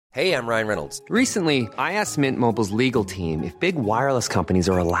Hey, I'm Ryan Reynolds. Recently, I asked Mint Mobile's legal team if big wireless companies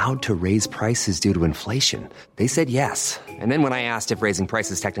are allowed to raise prices due to inflation. They said yes. And then when I asked if raising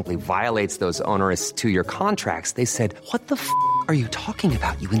prices technically violates those onerous two-year contracts, they said, "What the f*** are you talking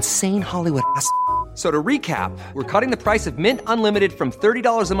about, you insane Hollywood ass?" So to recap, we're cutting the price of Mint Unlimited from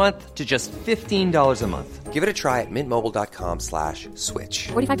 $30 a month to just $15 a month. Give it a try at mintmobile.com/switch.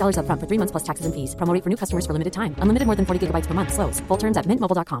 $45 up front for 3 months plus taxes and fees. Promo rate for new customers for limited time. Unlimited more than 40 gigabytes per month. Slows full terms at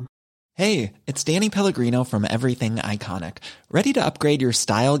mintmobile.com. Hey, it's Danny Pellegrino from Everything Iconic. Ready to upgrade your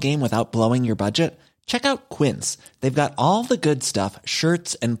style game without blowing your budget? Check out Quince. They've got all the good stuff,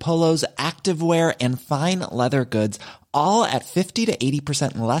 shirts and polos, activewear, and fine leather goods, all at 50 to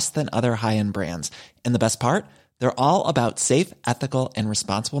 80% less than other high-end brands. And the best part? They're all about safe, ethical, and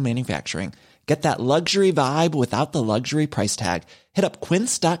responsible manufacturing. Get that luxury vibe without the luxury price tag. Hit up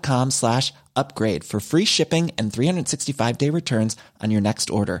quince.com/upgrade for free shipping and 365-day returns on your next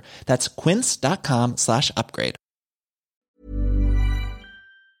order. That's quince.com/upgrade.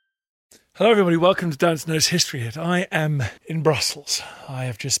 Hello everybody, welcome to Dan Snow's History Hit. I am in Brussels. I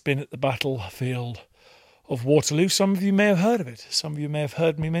have just been at the battlefield of Waterloo. Some of you may have heard of it. Some of you may have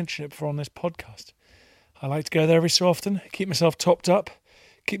heard me mention it before on this podcast. I like to go there every so often, keep myself topped up,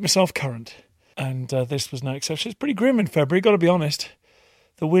 keep myself current. And this was no exception. It's pretty grim in February, got to be honest.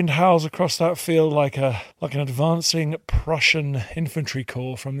 The wind howls across that field like an advancing Prussian infantry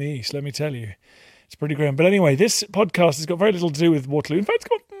corps from the east, let me tell you. It's pretty grim. But anyway, this podcast has got very little to do with Waterloo. In fact,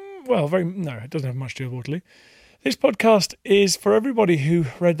 it doesn't have much to do with Waterloo. This podcast is for everybody who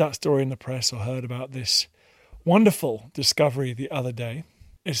read that story in the press or heard about this wonderful discovery the other day.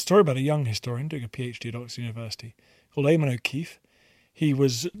 It's a story about a young historian doing a PhD at Oxford University called Eamon O'Keefe. He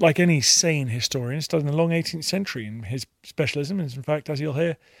was, like any sane historian, studied in the long 18th century, and his specialism is, in fact, as you'll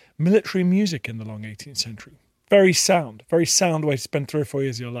hear, military music in the long 18th century. Very sound way to spend 3 or 4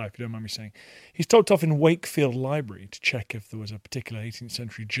 years of your life, if you don't mind me saying. He's topped off in Wakefield Library to check if there was a particular 18th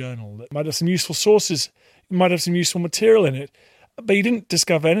century journal that might have some useful sources, might have some useful material in it. But he didn't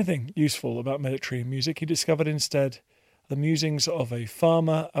discover anything useful about military music. He discovered instead the musings of a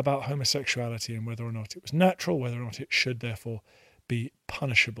farmer about homosexuality and whether or not it was natural, whether or not it should therefore be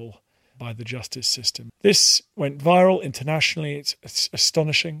punishable by the justice system. This went viral internationally. It's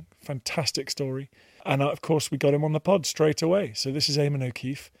astonishing, fantastic story. And of course, we got him on the pod straight away. So this is Eamon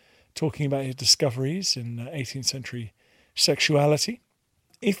O'Keefe talking about his discoveries in 18th century sexuality.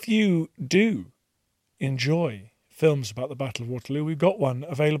 If you do enjoy films about the Battle of Waterloo, we've got one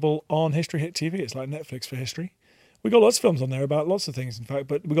available on History Hit TV. It's like Netflix for history. We've got lots of films on there about lots of things, in fact,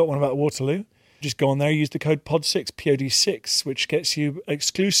 but we got one about Waterloo. Just go on there, use the code POD6, POD6, which gets you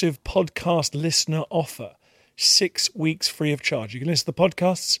exclusive podcast listener offer. 6 weeks free of charge. You can listen to the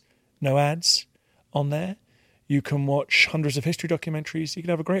podcasts, no ads on there. You can watch hundreds of history documentaries. You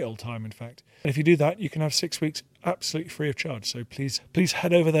can have a great old time, in fact. And if you do that, you can have 6 weeks absolutely free of charge. So please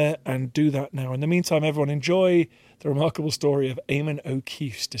head over there and do that now. In the meantime, everyone, enjoy the remarkable story of Eamon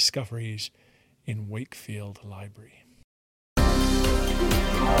O'Keefe's discoveries in Wakefield Library.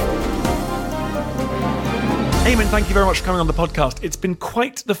 Eamon, thank you very much for coming on the podcast. It's been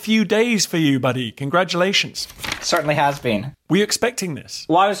quite the few days for you, buddy. Congratulations. Certainly has been. Were you expecting this?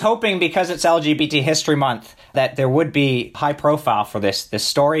 Well, I was hoping, because it's LGBT History Month, that there would be high profile for this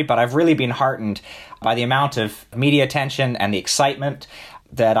story, but I've really been heartened by the amount of media attention and the excitement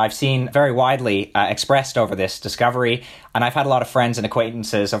that I've seen very widely expressed over this discovery. And I've had a lot of friends and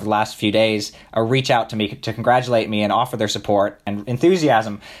acquaintances over the last few days reach out to me to congratulate me and offer their support and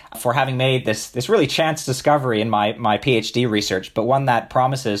enthusiasm for having made this really chance discovery in my PhD research, but one that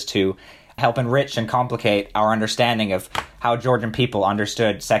promises to help enrich and complicate our understanding of how Georgian people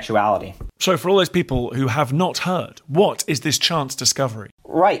understood sexuality. So for all those people who have not heard, what is this chance discovery?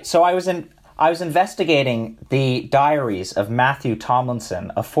 Right. So I was investigating the diaries of Matthew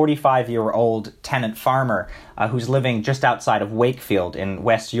Tomlinson, a 45-year-old tenant farmer who's living just outside of Wakefield in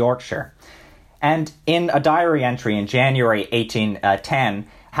West Yorkshire. And in a diary entry in January 1810,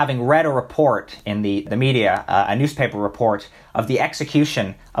 having read a report in the media, a newspaper report of the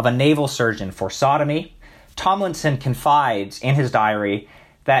execution of a naval surgeon for sodomy, Tomlinson confides in his diary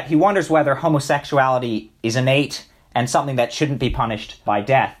that he wonders whether homosexuality is innate and something that shouldn't be punished by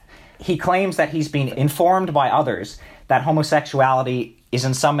death. He claims that he's been informed by others that homosexuality is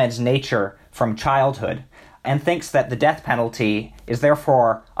in some men's nature from childhood, and thinks that the death penalty is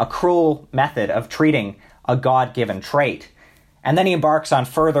therefore a cruel method of treating a God-given trait. And then he embarks on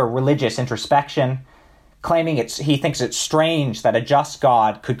further religious introspection, claiming he thinks it's strange that a just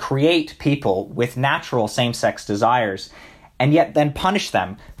God could create people with natural same-sex desires and yet then punish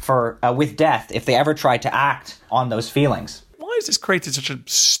them with death if they ever tried to act on those feelings. Why has this created such a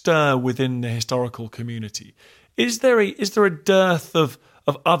stir within the historical community? Is there a dearth of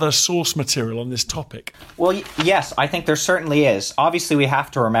other source material on this topic? Well, yes, I think there certainly is. Obviously, we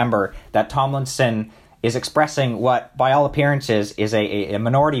have to remember that Tomlinson is expressing what, by all appearances, is a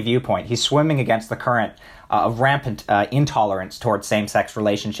minority viewpoint. He's swimming against the current of rampant intolerance towards same-sex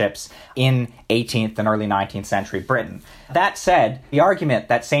relationships in 18th and early 19th century Britain. That said, the argument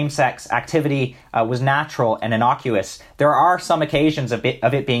that same-sex activity was natural and innocuous, there are some occasions of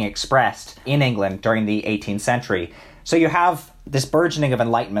it being expressed in England during the 18th century. So you have this burgeoning of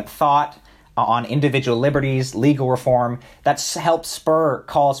Enlightenment thought on individual liberties, legal reform, that's helped spur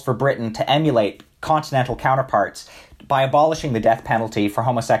calls for Britain to emulate continental counterparts by abolishing the death penalty for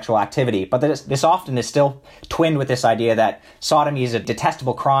homosexual activity. But this often is still twinned with this idea that sodomy is a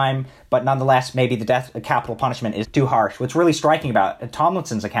detestable crime, but nonetheless maybe the capital punishment is too harsh. What's really striking about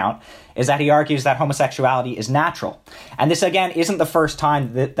Tomlinson's account is that he argues that homosexuality is natural. And this, again, isn't the first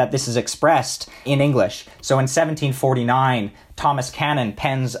time that this is expressed in English. So in 1749, Thomas Cannon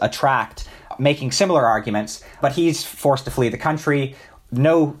pens a tract making similar arguments, but he's forced to flee the country.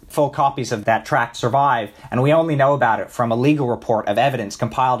 No full copies of that tract survive, and we only know about it from a legal report of evidence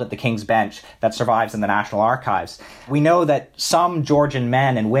compiled at the King's Bench that survives in the National Archives. We know that some Georgian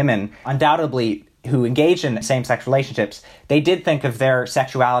men and women, undoubtedly who engaged in same-sex relationships, they did think of their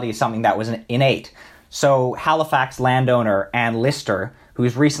sexuality as something that was innate. So Halifax landowner Anne Lister,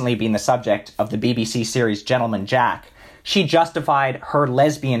 who's recently been the subject of the BBC series Gentleman Jack, she justified her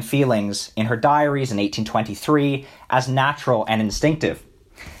lesbian feelings in her diaries in 1823 as natural and instinctive.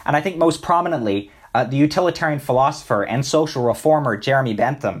 And I think most prominently, the utilitarian philosopher and social reformer Jeremy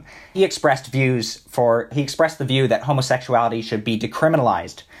Bentham, he expressed the view that homosexuality should be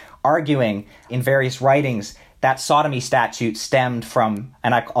decriminalized, arguing in various writings that sodomy statute stemmed from,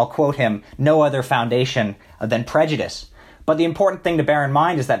 and I'll quote him, no other foundation than prejudice. But the important thing to bear in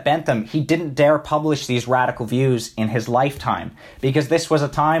mind is that Bentham, he didn't dare publish these radical views in his lifetime, because this was a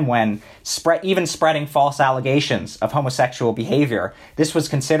time when even spreading false allegations of homosexual behavior, this was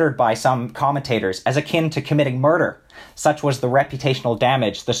considered by some commentators as akin to committing murder. Such was the reputational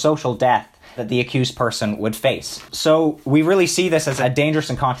damage, the social death that the accused person would face. So we really see this as a dangerous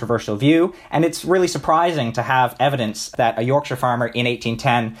and controversial view, and it's really surprising to have evidence that a Yorkshire farmer in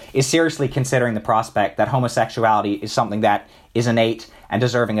 1810 is seriously considering the prospect that homosexuality is something that is innate and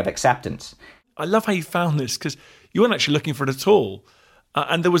deserving of acceptance. I love how you found this, because you weren't actually looking for it at all,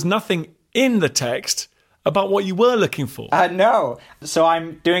 and there was nothing in the text about what you were looking for. No. So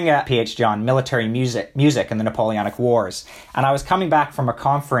I'm doing a PhD on military music in the Napoleonic Wars. And I was coming back from a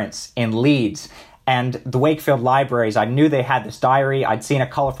conference in Leeds, and the Wakefield Libraries, I knew they had this diary. I'd seen a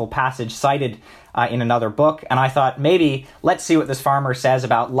colorful passage cited in another book, and I thought, maybe let's see what this farmer says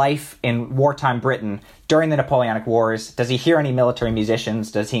about life in wartime Britain during the Napoleonic Wars. Does he hear any military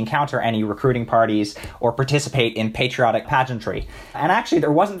musicians? Does he encounter any recruiting parties or participate in patriotic pageantry? And actually,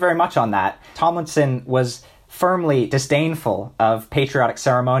 there wasn't very much on that. Tomlinson was firmly disdainful of patriotic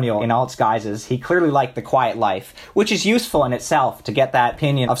ceremonial in all its guises. He clearly liked the quiet life, which is useful in itself to get that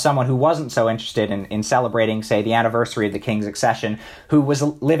opinion of someone who wasn't so interested in celebrating, say, the anniversary of the king's accession, who was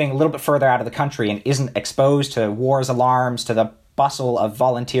living a little bit further out of the country and isn't exposed to war's alarms, to the bustle of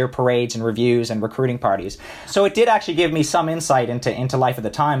volunteer parades and reviews and recruiting parties. So it did actually give me some insight into life at the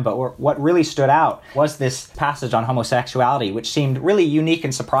time, but what really stood out was this passage on homosexuality, which seemed really unique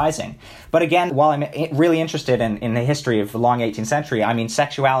and surprising. But again, while I'm really interested in the history of the long 18th century, I mean,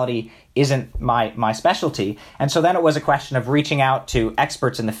 sexuality isn't my specialty. And so then it was a question of reaching out to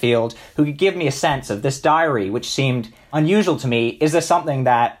experts in the field who could give me a sense of this diary, which seemed unusual to me. Is this something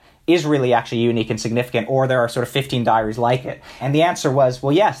that is really actually unique and significant, or there are sort of 15 diaries like it? And the answer was,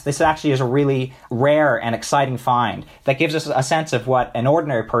 well, yes, this actually is a really rare and exciting find that gives us a sense of what an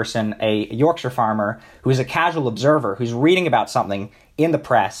ordinary person, a Yorkshire farmer, who is a casual observer, who's reading about something in the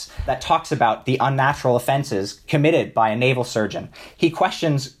press that talks about the unnatural offenses committed by a naval surgeon. He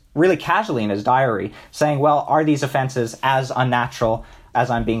questions really casually in his diary, saying, well, are these offenses as unnatural as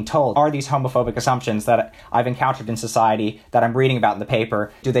I'm being told? Are these homophobic assumptions that I've encountered in society, that I'm reading about in the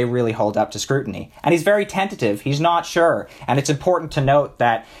paper, do they really hold up to scrutiny? And he's very tentative. He's not sure. And it's important to note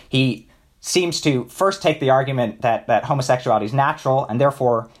that he seems to first take the argument that homosexuality is natural, and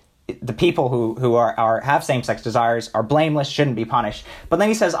therefore the people who have same-sex desires are blameless, shouldn't be punished. But then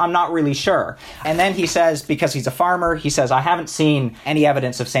he says, I'm not really sure. And then he says, because he's a farmer, he says, I haven't seen any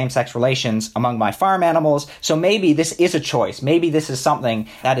evidence of same-sex relations among my farm animals, so maybe this is a choice. Maybe this is something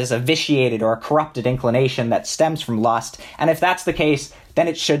that is a vitiated or a corrupted inclination that stems from lust. And if that's the case, then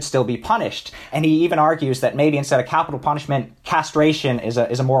it should still be punished. And he even argues that maybe instead of capital punishment, castration is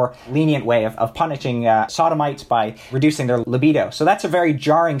a more lenient way of punishing sodomites by reducing their libido. So that's a very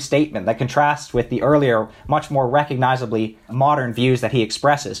jarring statement that contrasts with the earlier, much more recognizably modern views that he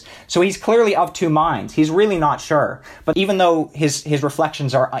expresses. So he's clearly of two minds. He's really not sure. But even though his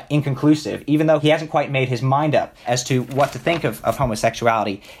reflections are inconclusive, even though he hasn't quite made his mind up as to what to think of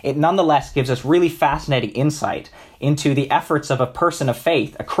homosexuality, it nonetheless gives us really fascinating insight into the efforts of a person of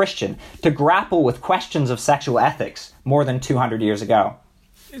faith, a Christian, to grapple with questions of sexual ethics more than 200 years ago.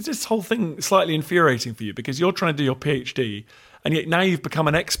 Is this whole thing slightly infuriating for you? Because you're trying to do your PhD, and yet now you've become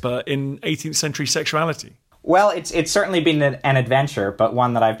an expert in 18th century sexuality. Well, it's certainly been an adventure, but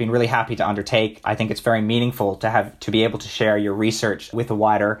one that I've been really happy to undertake. I think it's very meaningful to be able to share your research with a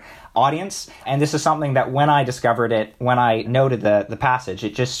wider audience. And this is something that when I discovered it, when I noted the passage,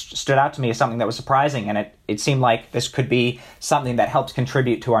 it just stood out to me as something that was surprising. And it seemed like this could be something that helps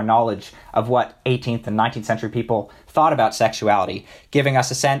contribute to our knowledge of what 18th and 19th century people thought about sexuality, giving us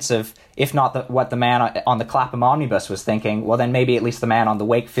a sense of, if not what the man on the Clapham omnibus was thinking, well, then maybe at least the man on the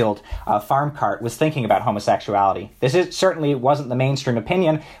Wakefield farm cart was thinking about homosexuality. Certainly wasn't the mainstream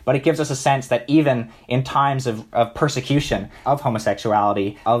opinion, but it gives us a sense that even in times of persecution of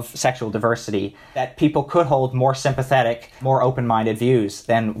homosexuality, of sexual diversity, that people could hold more sympathetic, more open-minded views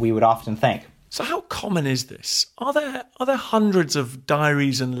than we would often think. So how common is this? Are there hundreds of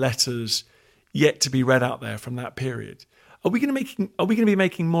diaries and letters yet to be read out there from that period? Are we going to be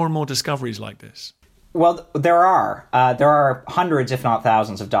making more and more discoveries like this? Well, there are hundreds, if not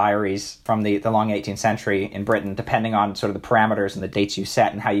thousands, of diaries from the long 18th century in Britain, depending on sort of the parameters and the dates you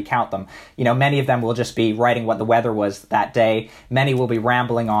set and how you count them. You know, many of them will just be writing what the weather was that day. Many will be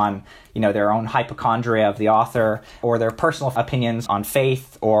rambling on, their own hypochondria of the author, or their personal opinions on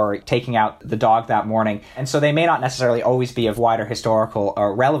faith, or taking out the dog that morning. And so they may not necessarily always be of wider historical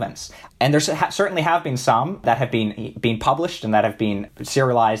relevance. And there certainly have been some that have been published and that have been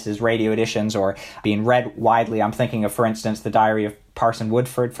serialized as radio editions or being read widely. I'm thinking of, for instance, the Diary of Parson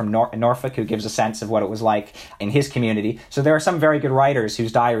Woodford from Norfolk, who gives a sense of what it was like in his community. So there are some very good writers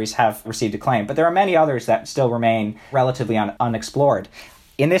whose diaries have received acclaim, but there are many others that still remain relatively unexplored.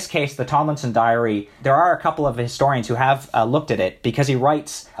 In this case, the Tomlinson Diary, there are a couple of historians who have looked at it because he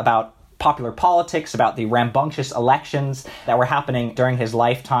writes about popular politics, about the rambunctious elections that were happening during his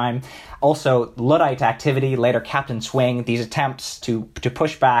lifetime. Also, Luddite activity, later Captain Swing, these attempts to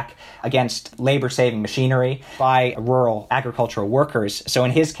push back against labor-saving machinery by rural agricultural workers. So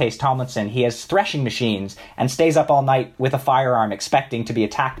in his case, Tomlinson, he has threshing machines and stays up all night with a firearm expecting to be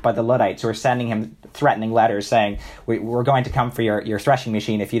attacked by the Luddites, who are sending him threatening letters saying, we're going to come for your threshing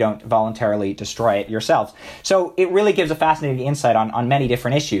machine if you don't voluntarily destroy it yourselves. So it really gives a fascinating insight on many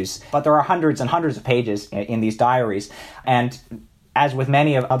different issues. But there are hundreds and hundreds of pages in these diaries, and as with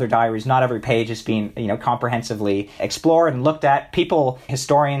many of other diaries, not every page has been, comprehensively explored and looked at. People,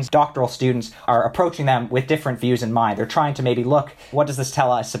 historians, doctoral students are approaching them with different views in mind. They're trying to maybe look, what does this tell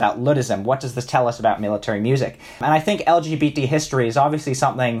us about Luddism? What does this tell us about military music? And I think LGBT history is obviously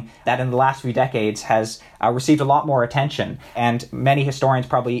something that in the last few decades has received a lot more attention. And many historians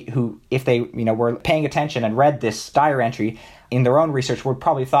probably who, if they, were paying attention and read this diary entry in their own research, would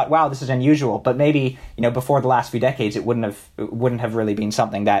probably thought, wow, this is unusual. But maybe, before the last few decades, it wouldn't have really been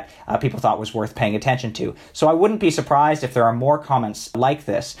something that people thought was worth paying attention to. So I wouldn't be surprised if there are more comments like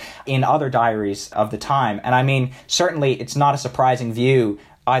this in other diaries of the time. And I mean, certainly it's not a surprising view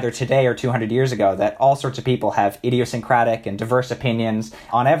either today or 200 years ago that all sorts of people have idiosyncratic and diverse opinions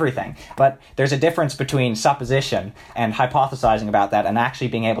on everything. But there's a difference between supposition and hypothesizing about that and actually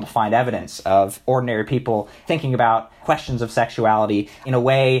being able to find evidence of ordinary people thinking about questions of sexuality in a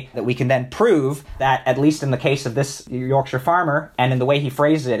way that we can then prove that, at least in the case of this Yorkshire farmer, and in the way he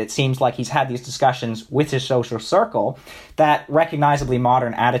phrases it, it seems like he's had these discussions with his social circle, that recognizably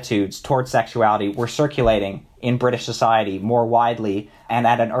modern attitudes towards sexuality were circulating in British society more widely and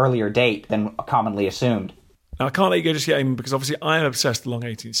at an earlier date than commonly assumed. Now, I can't let you go just yet, Eamon, because obviously I am obsessed with the long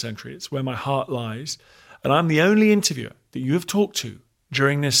 18th century. It's where my heart lies. And I'm the only interviewer that you have talked to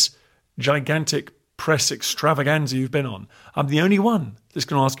during this gigantic press extravaganza you've been on. I'm the only one that's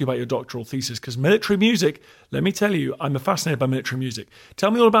going to ask you about your doctoral thesis, because military music, let me tell you, I'm fascinated by military music.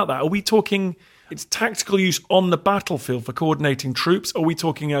 Tell me all about that. Are we talking its tactical use on the battlefield for coordinating troops, or are we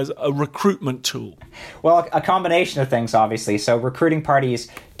talking as a recruitment tool? Well, a combination of things, obviously. So recruiting parties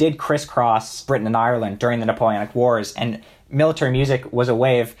did crisscross Britain and Ireland during the Napoleonic Wars, and military music was a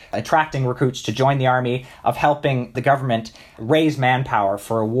way of attracting recruits to join the army, of helping the government raise manpower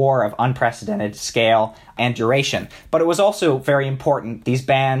for a war of unprecedented scale and duration. But it was also very important, these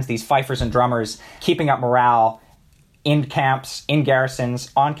bands, these fifers and drummers, keeping up morale in camps, in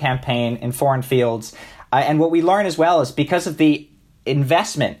garrisons, on campaign, in foreign fields. And what we learn as well is because of the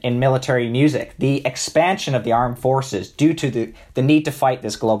investment in military music, the expansion of the armed forces due to the need to fight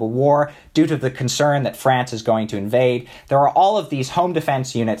this global war, due to the concern that France is going to invade, there are all of these home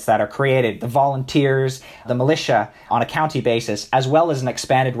defense units that are created, the volunteers, the militia on a county basis, as well as an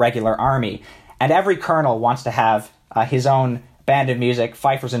expanded regular army. And every colonel wants to have his own band of music,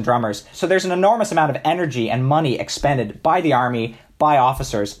 fifers and drummers. So there's an enormous amount of energy and money expended by the army, by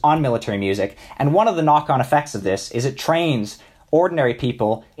officers on military music. And one of the knock-on effects of this is it trains ordinary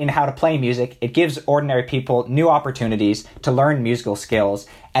people in how to play music. It gives ordinary people new opportunities to learn musical skills.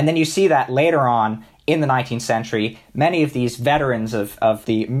 And then you see that later on in the 19th century, many of these veterans of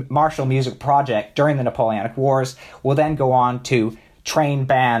the martial music project during the Napoleonic Wars will then go on to train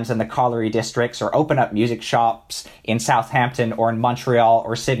bands in the colliery districts or open up music shops in Southampton or in Montreal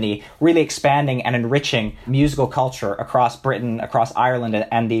or Sydney, really expanding and enriching musical culture across Britain, across Ireland,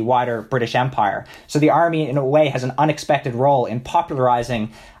 and the wider British Empire. So the army, in a way, has an unexpected role in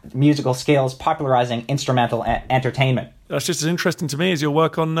popularizing musical skills, popularizing instrumental entertainment. That's just as interesting to me as your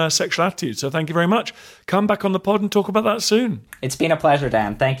work on sexual attitude. So thank you very much. Come back on the pod and talk about that soon. It's been a pleasure,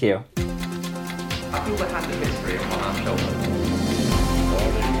 Dan. Thank you. I feel the hand of history upon our shoulders.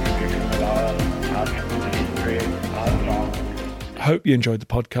 Hope you enjoyed the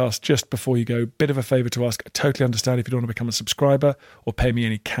podcast. Just before you go, bit of a favour to ask. I totally understand if you don't want to become a subscriber or pay me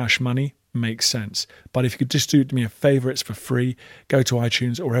any cash money. Makes sense. But if you could just do me a favour, it's for free. Go to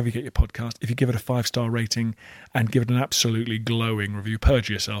iTunes or wherever you get your podcast. If you give it a 5-star rating and give it an absolutely glowing review, purge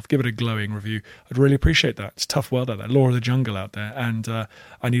yourself, give it a glowing review. I'd really appreciate that. It's a tough world out there, law of the jungle out there, and I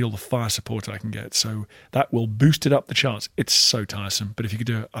need all the fire support I can get. So that will boost it up the charts. It's so tiresome. But if you could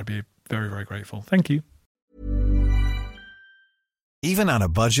do it, I'd be very, very grateful. Thank you. Even on a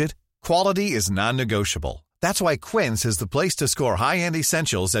budget, quality is non-negotiable. That's why Quince is the place to score high-end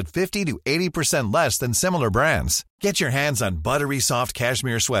essentials at 50 to 80% less than similar brands. Get your hands on buttery soft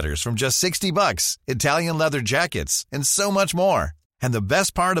cashmere sweaters from just $60, Italian leather jackets, and so much more. And the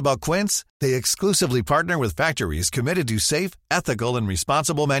best part about Quince, they exclusively partner with factories committed to safe, ethical, and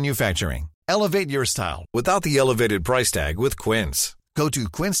responsible manufacturing. Elevate your style without the elevated price tag with Quince. Go to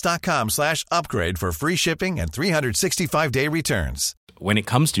quince.com/upgrade for free shipping and 365-day returns. When it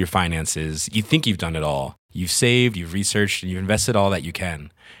comes to your finances, you think you've done it all. You've saved, you've researched, and you've invested all that you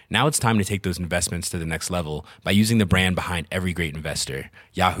can. Now it's time to take those investments to the next level by using the brand behind every great investor,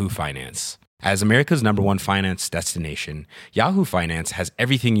 Yahoo Finance. As America's #1 finance destination, Yahoo Finance has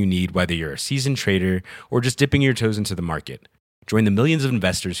everything you need, whether you're a seasoned trader or just dipping your toes into the market. Join the millions of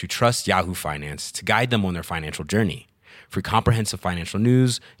investors who trust Yahoo Finance to guide them on their financial journey. For comprehensive financial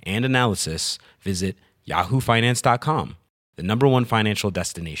news and analysis, visit yahoofinance.com, the #1 financial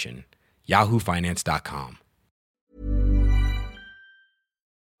destination, yahoofinance.com.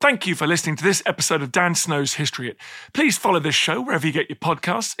 Thank you for listening to this episode of Dan Snow's History Hit. Please follow this show wherever you get your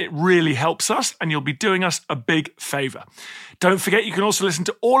podcasts. It really helps us, and you'll be doing us a big favour. Don't forget, you can also listen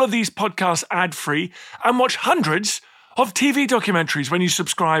to all of these podcasts ad-free and watch hundreds of TV documentaries when you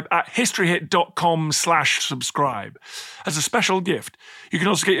subscribe at historyhit.com/subscribe. As a special gift, you can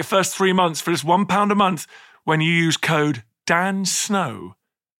also get your first 3 months for just £1 a month when you use code DANSNOW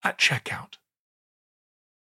at checkout.